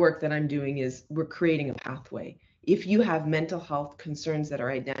current work that I'm doing is we're creating a pathway. If you have mental health concerns that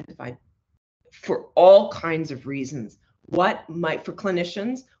are identified for all kinds of reasons, what might, for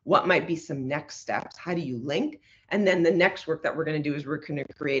clinicians, what might be some next steps? How do you link? And then the next work that we're going to do is we're going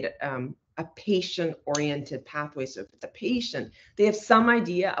to create a patient-oriented pathway. So if it's a patient, they have some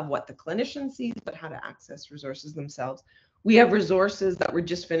idea of what the clinician sees, but how to access resources themselves. We have resources that we're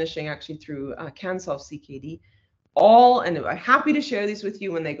just finishing actually through CanSolve CKD. And I'm happy to share these with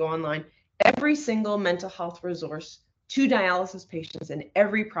you when they go online. Every single mental health resource to dialysis patients in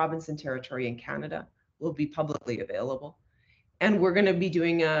every province and territory in Canada will be publicly available. And we're going to be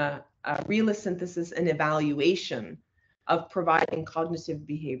doing a realist synthesis and evaluation of providing cognitive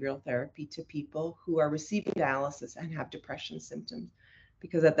behavioral therapy to people who are receiving dialysis and have depression symptoms.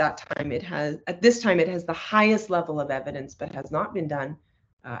 Because at this time it has the highest level of evidence, but has not been done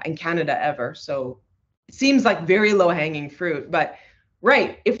in Canada ever. So it seems like very low hanging fruit, but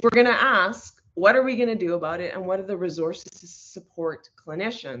right, if we're going to ask, what are we going to do about it? And what are the resources to support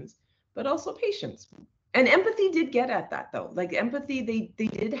clinicians, but also patients? And empathy did get at that though. Like empathy, they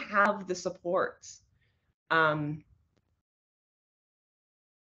did have the supports. But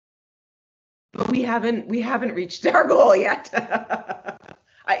we haven't reached our goal yet.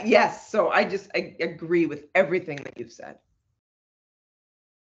 Yes, so I agree with everything that you've said.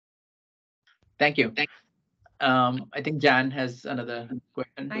 Thank you. I think Jan has another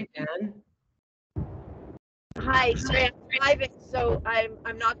question. Hi, Jan. Hi, sorry, I'm driving, so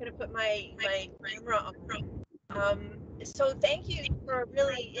I'm not going to put my camera on. So thank you for a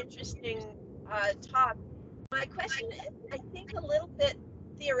really interesting talk. My question is, I think, a little bit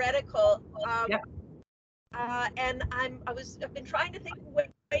theoretical. And I've been trying to think of a way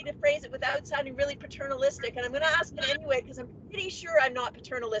to phrase it without sounding really paternalistic, and I'm going to ask it anyway because I'm pretty sure I'm not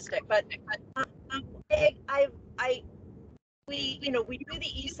paternalistic. But we do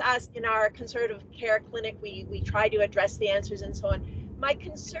the ESAS in our conservative care clinic. We try to address the answers and so on. My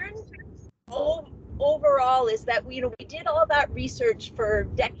concern overall is that we did all that research for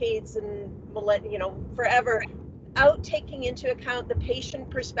decades and forever, without taking into account the patient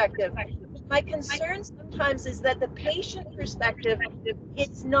perspective. My concern sometimes is that the patient perspective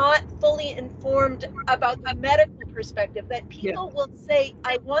is not fully informed about the medical perspective, that people will say,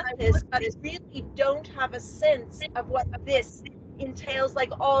 I want this, but really don't have a sense of what this entails,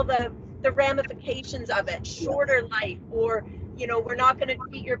 like all the ramifications of it, shorter life, or we're not going to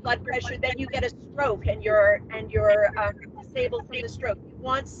treat your blood pressure, then you get a stroke and you're disabled from the stroke. You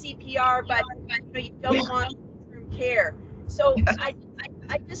want CPR, but you don't want long-term care. So I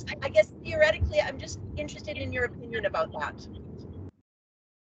guess theoretically, I'm just interested in your opinion about that.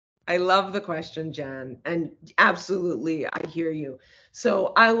 I love the question, Jan, and absolutely, I hear you.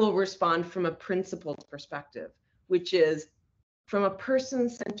 So I will respond from a principled perspective, which is from a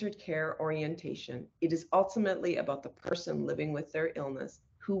person-centered care orientation. It is ultimately about the person living with their illness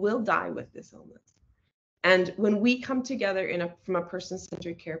who will die with this illness. And when we come together from a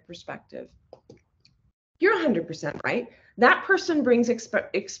person-centered care perspective, you're 100% right. That person brings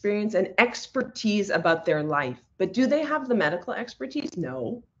experience and expertise about their life, but do they have the medical expertise?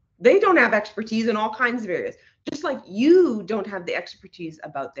 No, they don't have expertise in all kinds of areas, just like you don't have the expertise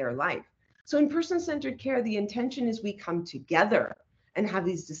about their life. So in person-centered care, the intention is we come together and have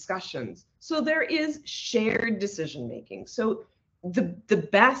these discussions. So there is shared decision-making. So the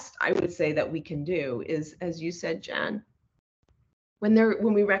best I would say that we can do is, as you said, Jan,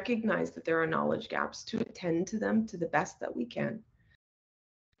 when we recognize that there are knowledge gaps, to attend to them to the best that we can.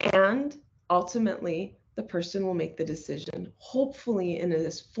 And ultimately, the person will make the decision, hopefully in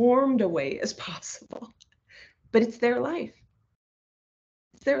as formed a way as possible. But it's their life.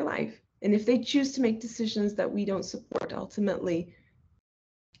 It's their life. And if they choose to make decisions that we don't support, ultimately,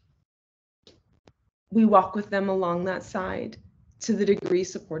 we walk with them along that side to the degree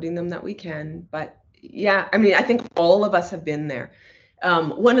supporting them that we can. But yeah, I mean, I think all of us have been there.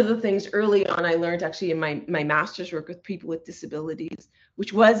 One of the things early on I learned actually in my master's work with people with disabilities,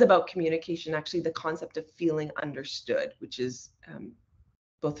 which was about communication, actually the concept of feeling understood, which is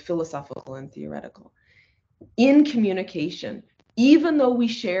both philosophical and theoretical. In communication, even though we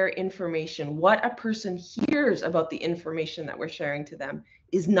share information, what a person hears about the information that we're sharing to them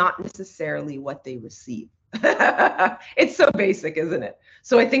is not necessarily what they receive. It's so basic, isn't it?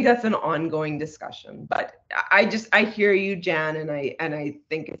 So I think that's an ongoing discussion. But I hear you, Jan, and I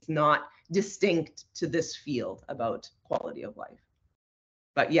think it's not distinct to this field about quality of life.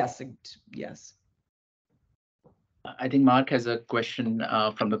 But yes, yes. I think Mark has a question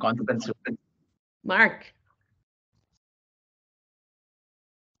from the conference room. Mark.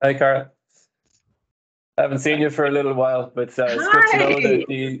 Hi, Cara. I haven't seen you for a little while, but it's good to know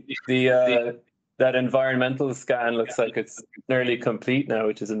that that environmental scan looks like it's nearly complete now,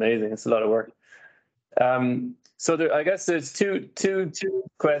 which is amazing. It's a lot of work. So I guess there's two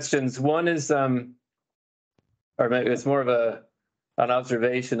questions. One is, or maybe it's more of an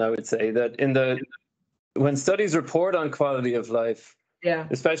observation, I would say, that when studies report on quality of life, yeah,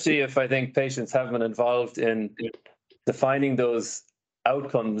 especially if I think patients have been involved in defining those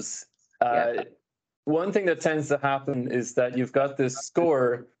outcomes, one thing that tends to happen is that you've got this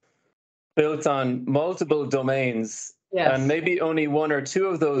score built on multiple domains, and maybe only one or two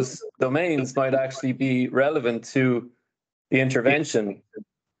of those domains might actually be relevant to the intervention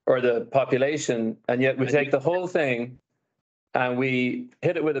or the population, and yet we take the whole thing and we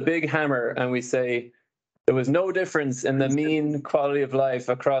hit it with a big hammer and we say there was no difference in the mean quality of life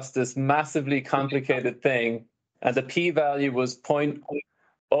across this massively complicated thing, and the p-value was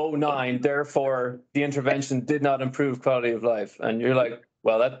 0.09, therefore the intervention did not improve quality of life. And you're like,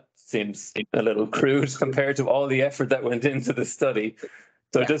 well, that seems a little crude compared to all the effort that went into the study.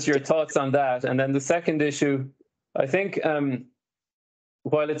 So just your thoughts on that. And then the second issue, I think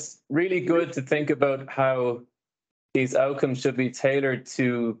while it's really good to think about how these outcomes should be tailored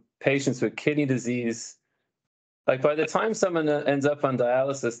to patients with kidney disease, like by the time someone ends up on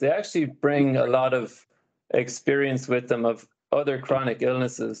dialysis, they actually bring a lot of experience with them of other chronic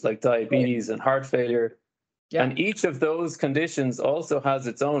illnesses like diabetes and heart failure. And each of those conditions also has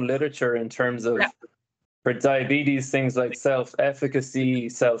its own literature in terms of, for diabetes, things like self-efficacy,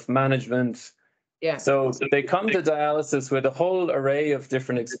 self-management. So they come to dialysis with a whole array of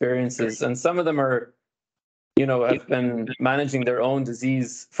different experiences, and some of them are, have been managing their own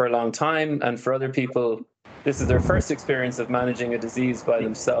disease for a long time, and for other people, this is their first experience of managing a disease by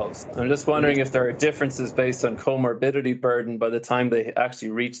themselves. I'm just wondering if there are differences based on comorbidity burden by the time they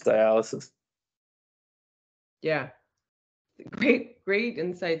actually reach dialysis. Yeah, great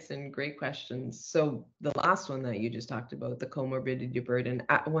insights and great questions. So the last one that you just talked about, the comorbidity burden,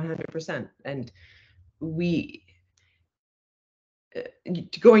 at 100%. And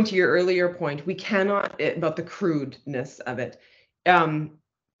going to your earlier point, we cannot, about the crudeness of it,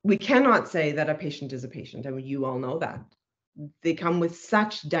 we cannot say that a patient is a patient. I mean, you all know that. They come with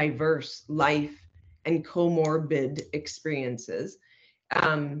such diverse life and comorbid experiences.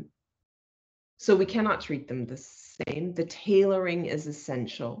 So we cannot treat them the same. The tailoring is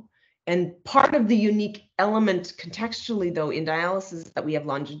essential. And part of the unique element contextually, though, in dialysis is that we have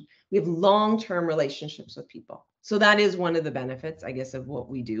long-term relationships with people. So that is one of the benefits, I guess, of what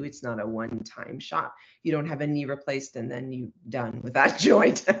we do. It's not a one-time shot. You don't have a knee replaced and then you're done with that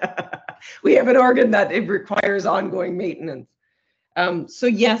joint. We have an organ that it requires ongoing maintenance. So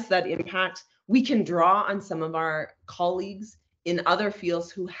yes, that impact. We can draw on some of our colleagues in other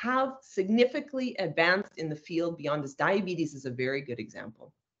fields who have significantly advanced in the field beyond this. Diabetes is a very good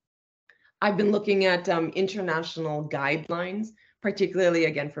example. I've been looking at international guidelines, particularly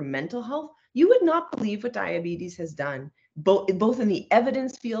again for mental health. You would not believe what diabetes has done, both in the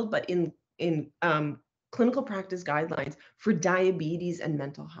evidence field, but in clinical practice guidelines for diabetes and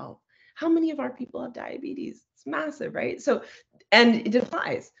mental health. How many of our people have diabetes? It's massive, right? So, and it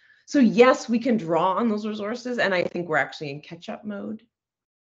applies. So yes, we can draw on those resources, and I think we're actually in catch-up mode.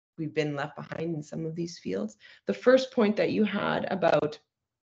 We've been left behind in some of these fields. The first point that you had about,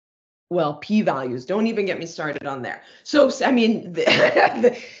 well, p-values, don't even get me started on there. So, I mean,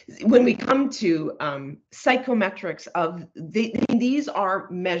 when we come to psychometrics these are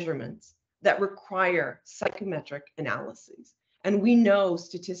measurements that require psychometric analyses. And we know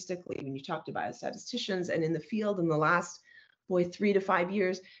statistically, when you talk to biostatisticians and in the field in the last, 3 to 5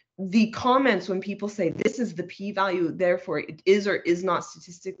 years, the comments when people say this is the p-value, therefore it is or is not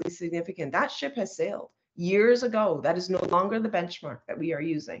statistically significant, that ship has sailed years ago. That is no longer the benchmark that we are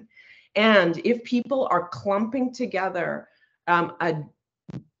using. And if people are clumping together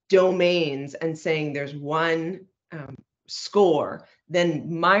domains and saying there's one score,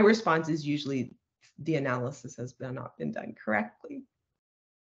 then my response is usually the analysis has not been done correctly.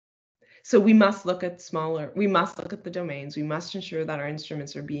 So we must look at we must look at the domains. We must ensure that our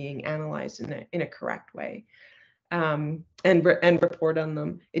instruments are being analyzed in a correct way. and report on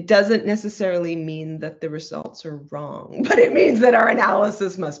them. It doesn't necessarily mean that the results are wrong, but it means that our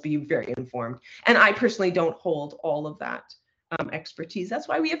analysis must be very informed. And I personally don't hold all of that expertise. That's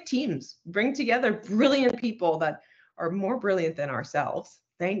why we have teams. Bring together brilliant people that are more brilliant than ourselves.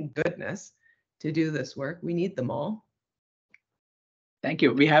 Thank goodness, to do this work. We need them all. Thank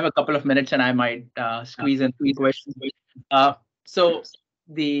you. We have a couple of minutes, and I might squeeze in 3 questions. So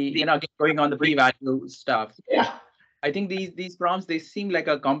going on the p-value stuff. Yeah. I think these prompts, they seem like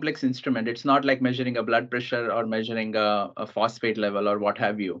a complex instrument. It's not like measuring a blood pressure or measuring a phosphate level or what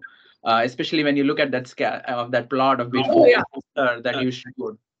have you. Especially when you look at that plot of that you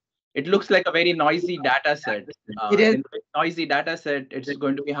showed. It looks like a very noisy data set. It is. In a noisy data set, it's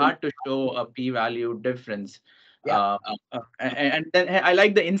going to be hard to show a p-value difference. Yeah. And then I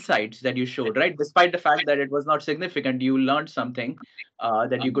like the insights that you showed, right? Despite the fact that it was not significant, you learned something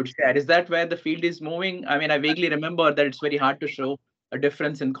that you could share. Is that where the field is moving? I mean, I vaguely remember that it's very hard to show a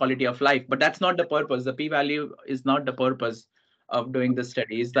difference in quality of life, but that's not the purpose. The p-value is not the purpose of doing the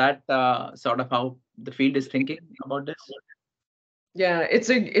study. Is that sort of how the field is thinking about this? Yeah, it's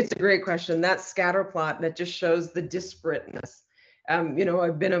a great question. That scatter plot that just shows the disparateness.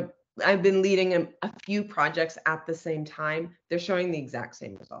 I've been leading a few projects at the same time. They're showing the exact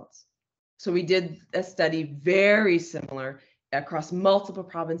same results. So we did a study very similar across multiple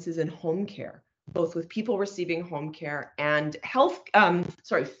provinces in home care, both with people receiving home care and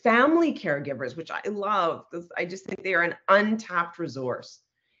family caregivers, which I love because I just think they are an untapped resource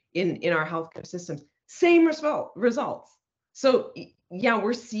in our healthcare systems. Same results. So yeah,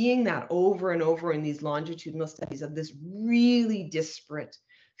 we're seeing that over and over in these longitudinal studies of this really disparate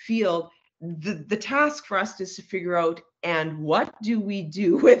field. The task for us is to figure out, and what do we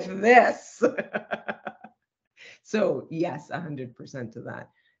do with this? So yes, 100% to that.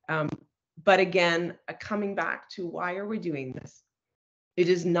 But again, coming back to why are we doing this? It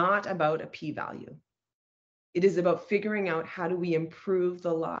is not about a p-value. It is about figuring out how do we improve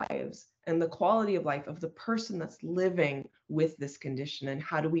the lives and the quality of life of the person that's living with this condition, and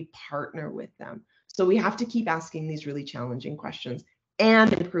how do we partner with them? So we have to keep asking these really challenging questions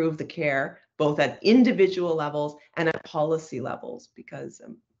and improve the care, both at individual levels and at policy levels, because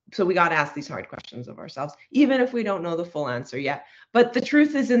so we got to ask these hard questions of ourselves, even if we don't know the full answer yet. But the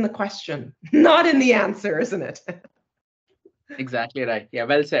truth is in the question, not in the answer, isn't it? Exactly right. Yeah,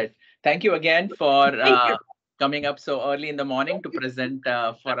 well said. Thank you again for coming up so early in the morning to present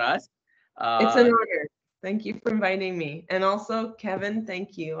for us. It's an honor. Thank you for inviting me. And also, Kevin,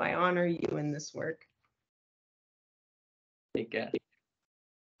 thank you. I honor you in this work. Take care.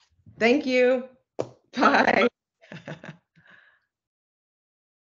 Thank you. Bye.